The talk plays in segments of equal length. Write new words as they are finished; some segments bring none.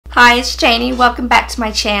Hi, it's Jannie. Welcome back to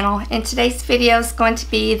my channel. And today's video is going to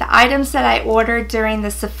be the items that I ordered during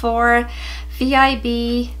the Sephora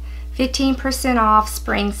VIB 15% off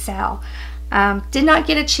spring sale. Did not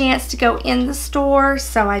get a chance to go in the store,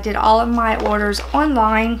 so I did all of my orders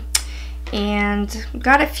online and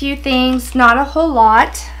got a few things, not a whole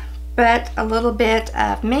lot, but a little bit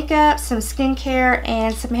of makeup, some skincare,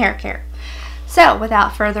 and some hair care. So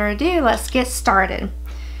without further ado, let's get started.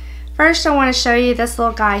 First, I want to show you this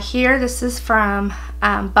little guy here. This is from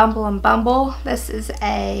Bumble & Bumble. This is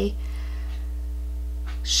a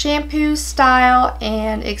shampoo style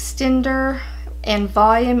and extender and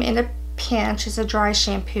volume in a pinch. It's a dry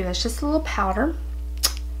shampoo. It's just a little powder.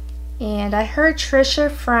 And I heard Trisha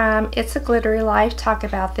from It's a Glittery Life talk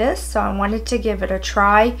about this, so I wanted to give it a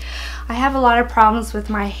try. I have a lot of problems with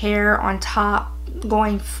my hair on top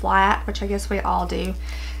going flat, which I guess we all do.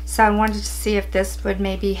 So I wanted to see if this would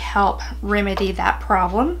maybe help remedy that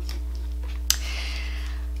problem.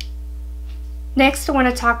 Next, I want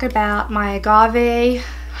to talk about my Agave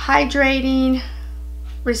Hydrating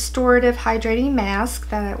Restorative Hydrating Mask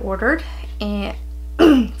that I ordered. And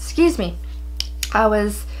excuse me,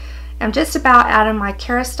 I'm just about out of my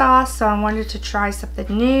Kerastase, so I wanted to try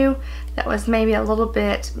something new that was maybe a little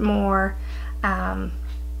bit more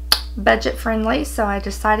budget friendly, so I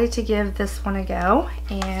decided to give this one a go,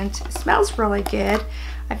 and it smells really good.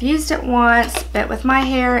 I've used it once, but with my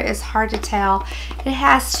hair it's hard to tell. It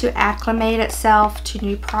has to acclimate itself to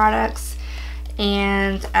new products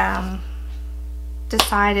and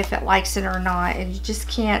decide if it likes it or not, and you just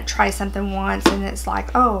can't try something once and it's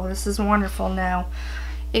like, oh, this is wonderful. No,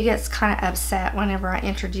 it gets kind of upset whenever I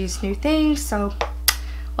introduce new things, so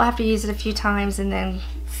we'll have to use it a few times and then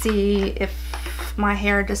see if my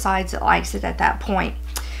hair decides it likes it at that point.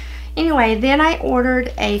 Anyway, then I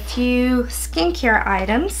ordered a few skincare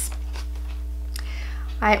items.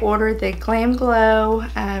 I ordered the Glam Glow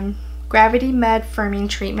Gravity Mud Firming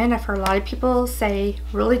Treatment. I've heard a lot of people say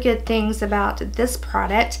really good things about this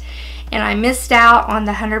product, and I missed out on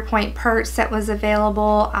the 100-point perks that was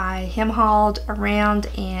available. I hem-hauled around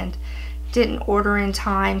and didn't order in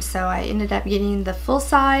time, so I ended up getting the full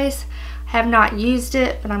size. Have not used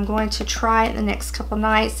it, but I'm going to try it the next couple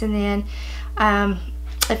nights, and then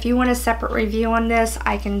if you want a separate review on this,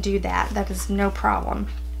 I can do that. That is no problem.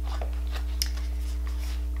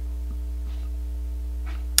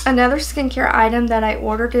 Another skincare item that I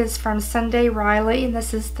ordered is from Sunday Riley, and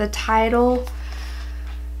this is the Tidal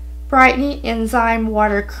Brightening Enzyme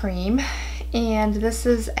Water Cream, and this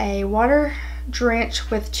is a water drench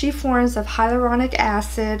with 2 forms of hyaluronic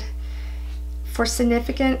acid for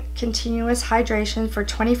significant continuous hydration for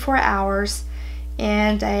 24 hours,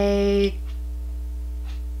 and a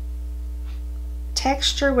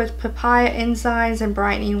texture with papaya enzymes and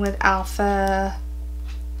brightening with alpha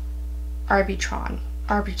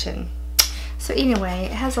arbutin. So anyway,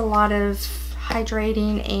 it has a lot of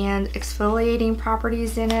hydrating and exfoliating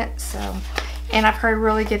properties in it. So, and I've heard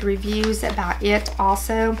really good reviews about it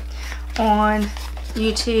also on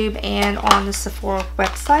YouTube and on the Sephora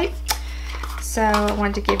website. So I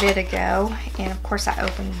wanted to give it a go, and of course I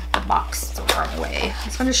opened the box the wrong way. I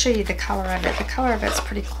just want to show you the color of it. The color of it's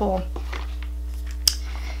pretty cool.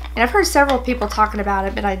 And I've heard several people talking about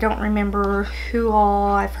it, but I don't remember who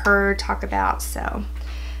all I've heard talk about. So,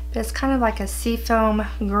 but it's kind of like a seafoam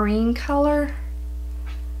green color.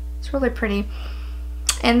 It's really pretty.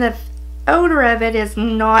 And the odor of it is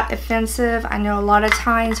not offensive. I know a lot of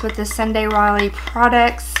times with the Sunday Riley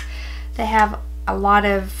products, they have a lot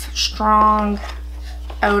of strong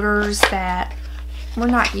odors that we're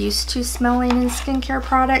not used to smelling in skincare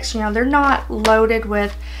products. You know, they're not loaded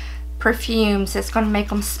with perfumes that's going to make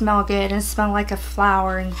them smell good and smell like a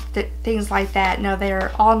flower and things like that. No,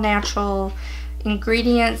 they're all natural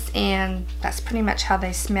ingredients, and that's pretty much how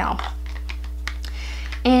they smell.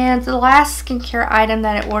 And the last skincare item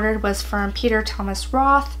that I ordered was from Peter Thomas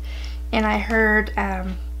Roth, and I heard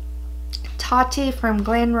Tati from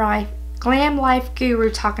Glam Life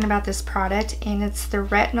Guru talking about this product, and it's the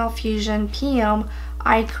Retinol Fusion PM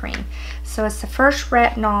Eye Cream. So it's the first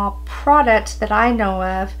retinol product that I know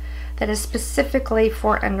of that is specifically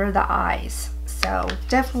for under the eyes. So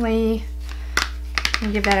definitely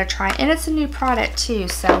give that a try. And it's a new product too,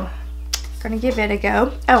 so I'm gonna give it a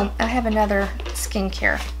go. Oh, I have another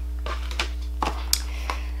skincare.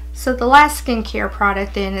 So the last skincare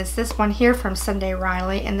product then is this one here from Sunday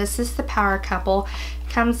Riley, and this is the Power Couple.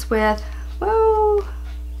 Comes with, whoa,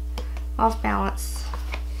 off balance,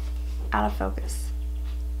 out of focus.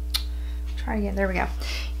 Try again, there we go.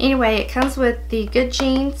 Anyway, it comes with the Good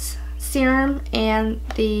Genes serum and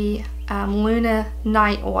the Luna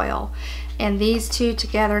Night Oil. and these two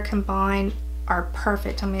together combined are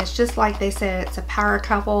perfect. I mean, it's just like they said, it's a power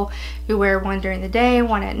couple. You wear one during the day,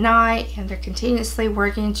 one at night, and they're continuously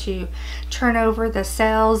working to turn over the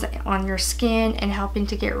cells on your skin and helping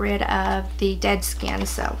to get rid of the dead skin.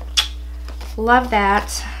 So love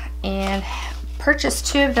that, and purchased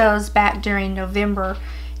 2 of those back during November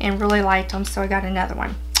and really liked them, so I got another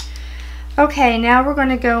one. Okay, now we're going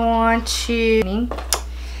to go on to,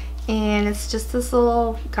 and it's just this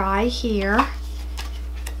little guy here,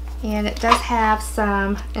 and it does have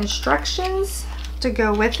some instructions to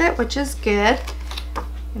go with it, which is good.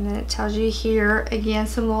 And then it tells you here again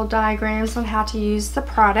some little diagrams on how to use the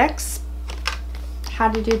products, how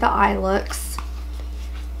to do the eye looks.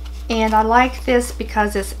 And I like this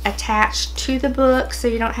because it's attached to the book, so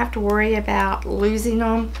you don't have to worry about losing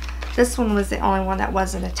them. This one was the only one that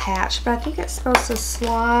wasn't attached, but I think it's supposed to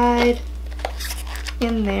slide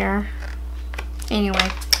in there. Anyway,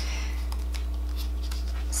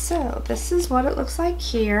 so this is what it looks like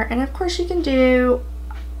here. And of course you can do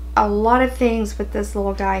a lot of things with this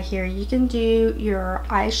little guy here. You can do your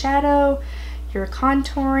eyeshadow, your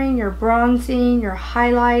contouring, your bronzing, your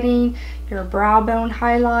highlighting, your brow bone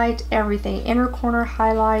highlight, everything, inner corner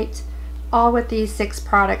highlight, all with these 6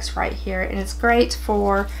 products right here. And it's great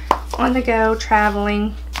for on the go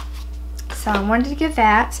traveling. So I wanted to get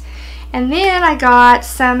that. And then I got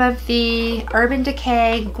some of the Urban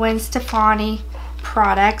Decay Gwen Stefani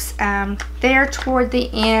products. There toward the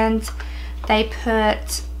end they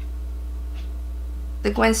put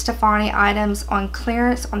the Gwen Stefani items on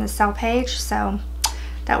clearance on the sale page, so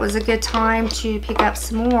that was a good time to pick up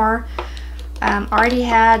some more. Already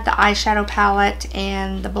had the eyeshadow palette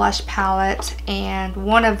and the blush palette and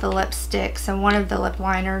one of the lipsticks and one of the lip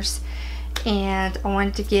liners, and I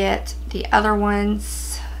wanted to get the other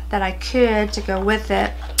ones that I could to go with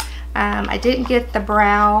it. I didn't get the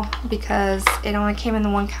brow because it only came in the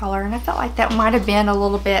one color, and I felt like that might have been a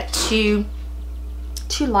little bit too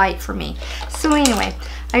light for me. So anyway,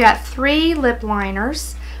 I got 3 lip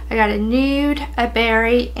liners. I got a nude, a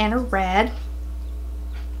berry, and a red.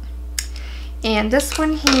 And this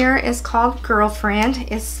one here is called Girlfriend.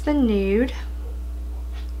 It's the nude.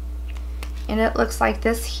 And it looks like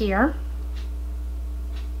this here.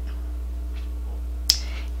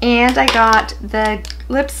 And I got the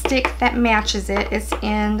lipstick that matches it. It's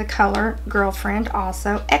in the color Girlfriend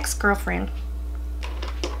also. Ex-Girlfriend.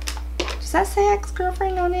 Does that say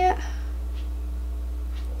ex-girlfriend on it?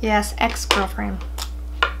 Yes, ex-girlfriend.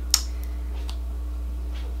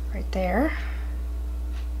 Right there.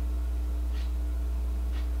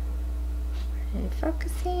 Are you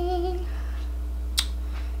focusing?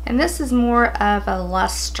 And this is more of a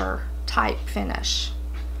luster type finish.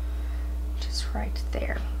 Just right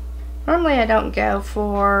there. Normally I don't go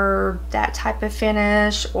for that type of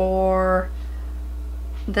finish or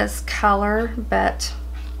this color, but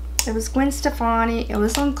it was Gwen Stefani. It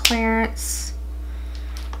was on clearance.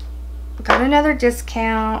 Got another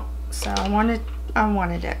discount, so I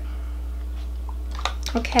wanted it.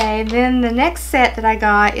 Okay, then the next set that I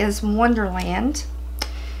got is Wonderland.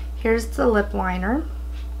 Here's the lip liner.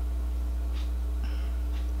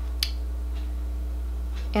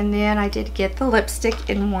 And then I did get the lipstick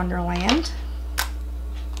in Wonderland.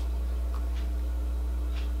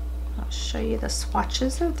 I'll show you the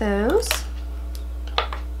swatches of those.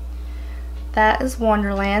 That is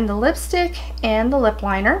Wonderland, the lipstick and the lip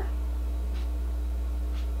liner.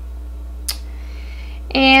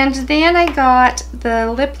 And then I got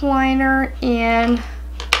the lip liner in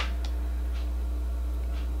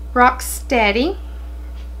Rocksteady,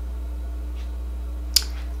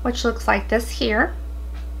 which looks like this here.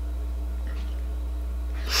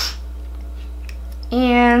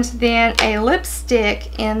 And then a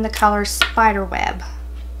lipstick in the color Spiderweb.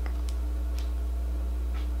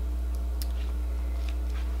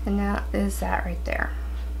 And that is that right there.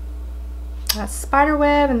 That's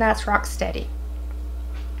Spiderweb and that's Rocksteady.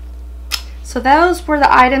 So those were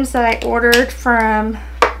the items that I ordered from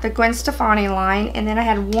the Gwen Stefani line. And then I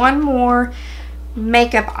had one more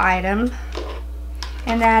makeup item,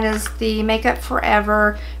 and that is the Makeup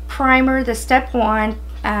Forever primer, the Step 1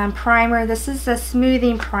 primer. This is the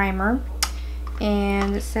smoothing primer,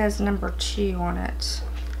 and it says number 2 on it.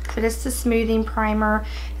 But it's the smoothing primer.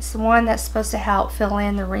 It's the one that's supposed to help fill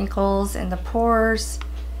in the wrinkles and the pores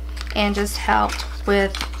and just help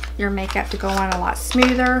with your makeup to go on a lot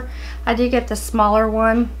smoother. I did get the smaller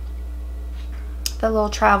one, the little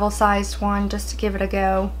travel sized one, just to give it a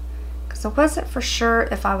go, because I wasn't for sure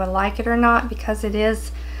if I would like it or not, because it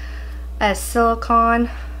is a silicone.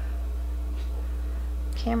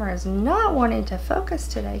 Camera is not wanting to focus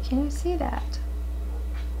today. Can you see that?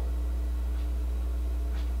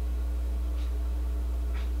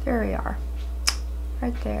 There we are,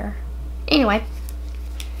 right there. Anyway,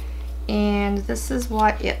 and this is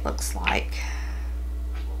what it looks like.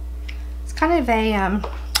 It's kind of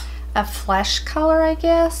a flesh color, I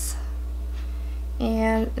guess,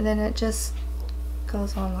 and then it just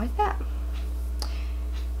goes on like that.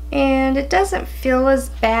 And it doesn't feel as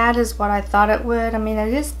bad as what I thought it would. I mean,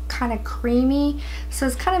 it is kind of creamy, so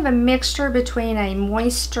it's kind of a mixture between a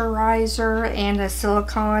moisturizer and a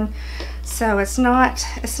silicone, so it's not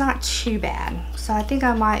too bad. So I think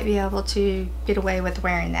I might be able to get away with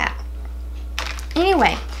wearing that.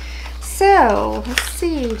 Anyway, so let's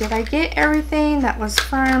see, did I get everything that was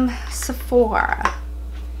from Sephora?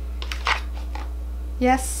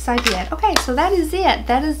 Yes, I did. Okay, so that is it.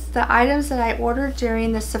 That is the items that I ordered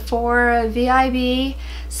during the Sephora VIB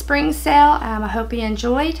spring sale. I hope you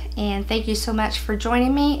enjoyed, and thank you so much for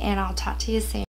joining me, and I'll talk to you soon.